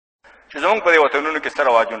چې زمونږ په دې وطنونو کې څه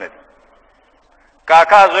رواجونه دي.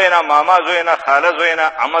 کاکا زوی نه، ماما زوی نه، خاله زوی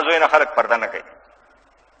نه، عمه زوی نه خلک پرده نه کوي.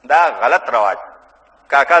 دا غلط رواج.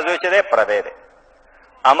 کاکا زوی چې دی پردی دی،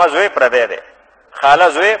 عمه زوی پردی دی، خاله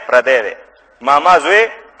زوی پردی دی، ماما زوی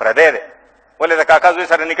پردی دی. ولې د کاکا زوی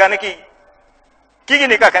سره نکاح نه کېږي؟ کېږي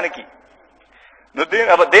نکاح که نه کېږي؟ نو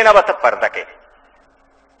دې نه به ته پرده کوې،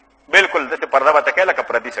 بلکل داسې پرده به ته کوې لکه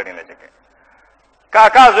پردي سړي نه چې کوې.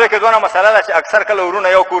 کاکا زوی کې دونه مسله ده چې اکثر کله ورونه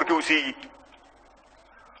یو کور کې اوسېږي،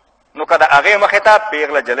 نو که د هغې مخې ته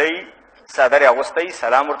پیغله جلۍ څادر یې اغوستی،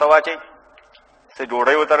 سلام ورته واچوي، څه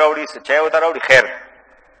ډوډۍ ورته راوړي، څه چای ورته راوړي، خیر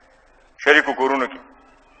شریکو کورونو کې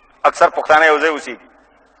اکثر پښتانه یو ځای اوسېږي،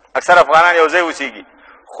 اکثر افغانان یو ځای اوسېږي،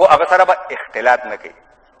 خو هغه سره به اختلاط نه کوي،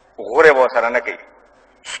 غورې به ورسره نه کوي،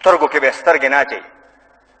 سترګو کې به یې سترګې نه اچوي،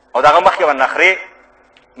 او د هغه مخکې به نخرې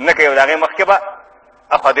نه کوي، او د هغې مخکې به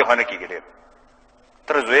اخوا دېخوا نه کېږي. ډېر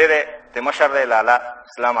تر زوی دی، د مشر دی، لالا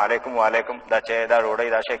السلام علیکم وعلیکم، دا چای دا ډوډۍ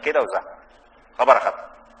دا شی کېده وځه، خبره ختم،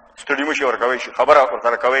 ستړي مه شي ورکوی شي، خبره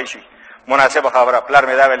ورسره کوی شي، مناسبه خبره، پلار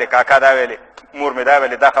مې دا ویلې، کاکا دا ویلې، مور مې دا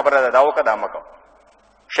ویلې، دا خبره ده، دا وکړه دا مه کوه،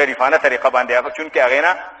 شریفانه طریقه باندې هغه، چونکې هغې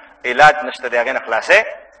نه علاج نشته دی، هغې نه خلاصی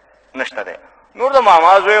نشته دی. نور د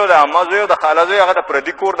ماما زوی او د عمه زوی او د خاله زوی هغه د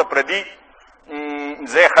پردي کور د پردي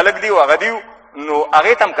ځای خلک دي او هغه دي، نو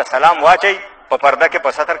هغې ته هم که سلام واچئ، په پرده کې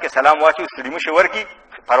په سطر کې سلام واچي، ستړي مشي ورکړي،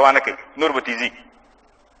 پروا نه کوي، نور به تیزي،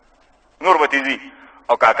 نور به تیزي.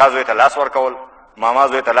 او کاکا زوی ته لاس ورکول، ماما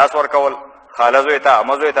زوی ته لاس ورکول، خاله زوی ته،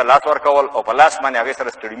 عمه زوی ته لاس ورکول، او په لاس باندې هغې سره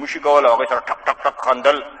ستړي مشي کول، او هغې سره ټک ټک ټک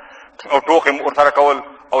خندل، او ټوکې ورسره کول،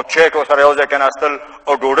 او چای کې ورسره یو ځای کېناستل،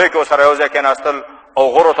 او ډوډۍ کې ورسره یو ځای کېناستل، او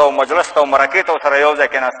غورو ته او مجلس ته او مرکې ته ورسره یو ځای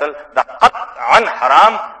کېناستل، دا قطعا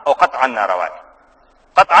حرام او قطعا ناروا دي،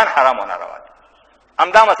 قطعا حرام او ناروا دي.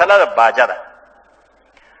 همدا مسله د باجه ده.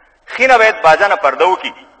 ښینه باید باجه نه پرده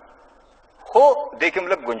وکړي، خو دې کې هم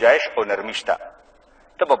لږ ګنجایش او نرمي شته.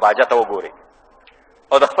 ته به باجه ته وګورې،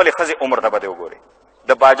 او د خپلې ښځې عمر ته به دې وګورې،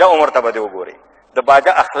 د باجه عمر ته به دې وګورې، د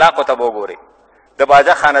باجه اخلاقو ته به وګورې، د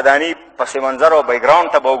باجه خانداني پس منظر او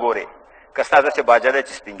بیکګراونډ ته به وګورې. که ستا داسې باجه دی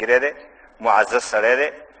چې سپین ږیری دی، معزز سړی دی،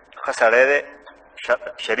 ښه سړی دی،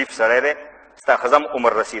 شریف سړی دی، ستا ښځه هم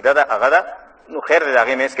عمر رسیده ده، هغه ده، نو خیر دی، د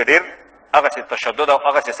هغې منځ کې ډېر هغسې تشدد او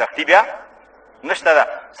هغسې سختي بیا نشته ده.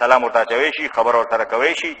 سلام ورته اچوی شي، خبره ورسره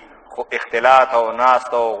کوی شي، خو اختلاط او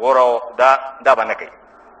ناست او غور او دا به نه کوي.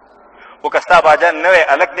 خو که ستا باجه نوی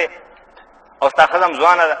هلک دی او ستا ښځه هم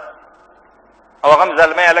ځوانه ده او هغه هم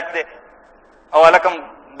زلمی هلک دی او هلک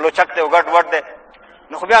هم بلوچک دی او ګډ وډ دی،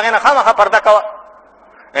 نو خو بیا هغې نه خامخا پرده کوه.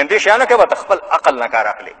 دې شیانو کې به ته خپل عقل نه کار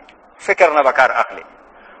اخلي، فکر نه به کار اخلي.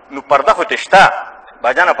 نو پرده خو ته شته،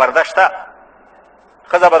 باجه نه پرده شته،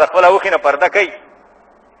 ښځه به د خپله اوښې نه پرده کوي،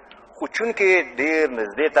 خو چونکې ډېر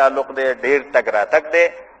نږدې تعلق دی، ډېر تګ راتګ دی،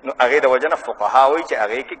 نو هغې د وجه نه فقها وایي چې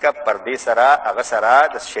هغې کې که پردې سره هغه سره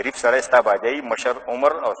د شریف سره ستا باجه مشر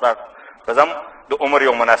عمر او ستا ښځه د عمر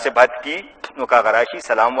یو مناسب حد کي، نو که هغه راشي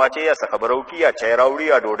سلام واچي یا څه خبره وکړي یا چای راوړي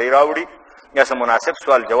یا ډوډۍ راوړي یا څه مناسب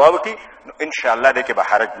سوال جواب وکړي، نو انشاءالله دې کې به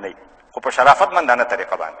حرج نه وي. خو په شرافتمندانه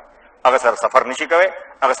طریقه باندې هغه سره سفر نشي کوی،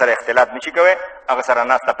 هغه سره اختلاط نشي کوی، هغه سره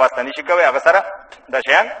ناسته پاسته نشي کوی، هغه سره دا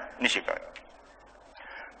شیان نشي کوی.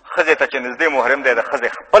 ښځې ته چې نږدې محرم دی د ښځې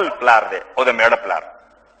خپل پلار دی او د میړه پلار،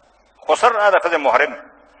 خو سر نه د ښځې محرم،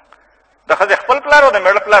 د ښځې خپل پلار او د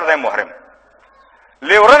میړه پلار دی محرم.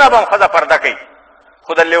 لیورنه به هم ښځه پرده کوي،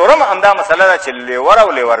 خو د لیورم همدا مسله ده چې لیور او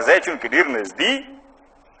لیورځی چونکې ډېر نږدې،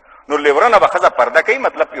 نو لیورنه به ښځه پرده کوي،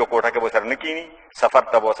 مطلب یو کوټه کې به ورسره نه کښېني، سفر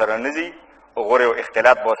ته به ورسره نه ځي، غورې او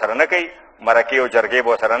اختلاط به ورسره نه کوي، مرکې او جرګې به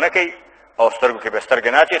ورسره نه کوي، او سترګو کې به سترګې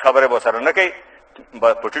نه اچوي، خبرې به ورسره نه کوي،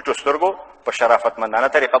 په ټیټو سترګو په شرافتمندانه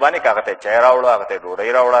طریقه باندې که هغه ته چای راوړه، هغه ته ډوډۍ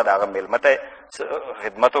راوړه، د هغه میلمه ته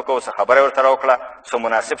خدمت وکړه، څه خبره ورسره وکړه، څه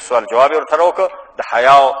مناسب سوال جواب یې ورسره وکړه، د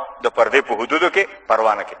حیا او د پردې په حدودو کې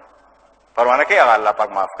پروا نه کوي، پروا نه کوي، هغه الله پاک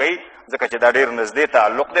معاف کوي، ځکه چې دا ډېر نږدې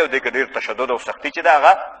تعلق دی او دې کې ډېر تشدد او سختي چې ده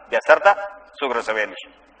هغه بیا سر ته څوک رسوی نه شي.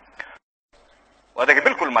 واده کې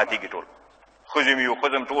بلکل ماتېږي ټول، ښځې مې یو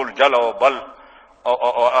ښځه م ټول جل او بل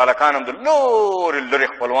او هلکان هم د لورې لرې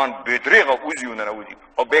خپلوان بې درېغه وځي او ننوځي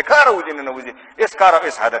او بېکاره وځي ننوځي، هېڅ کار او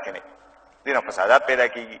هېڅ هدف یې نه وي. دې نه فسادات پیدا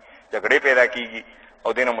کېږي، جګړې پیدا کېږي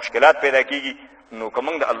او دې نه مشکلات پیدا کېږي. نو که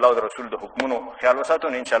موږ د الله او د رسول د حکمونو خیال وساتو،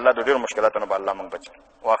 نو انشاءالله د ډېرو مشکلاتو نه به الله موږ بچ کړي.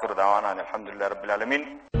 واخر دعوانا الحمدلله رب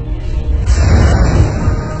العالمین.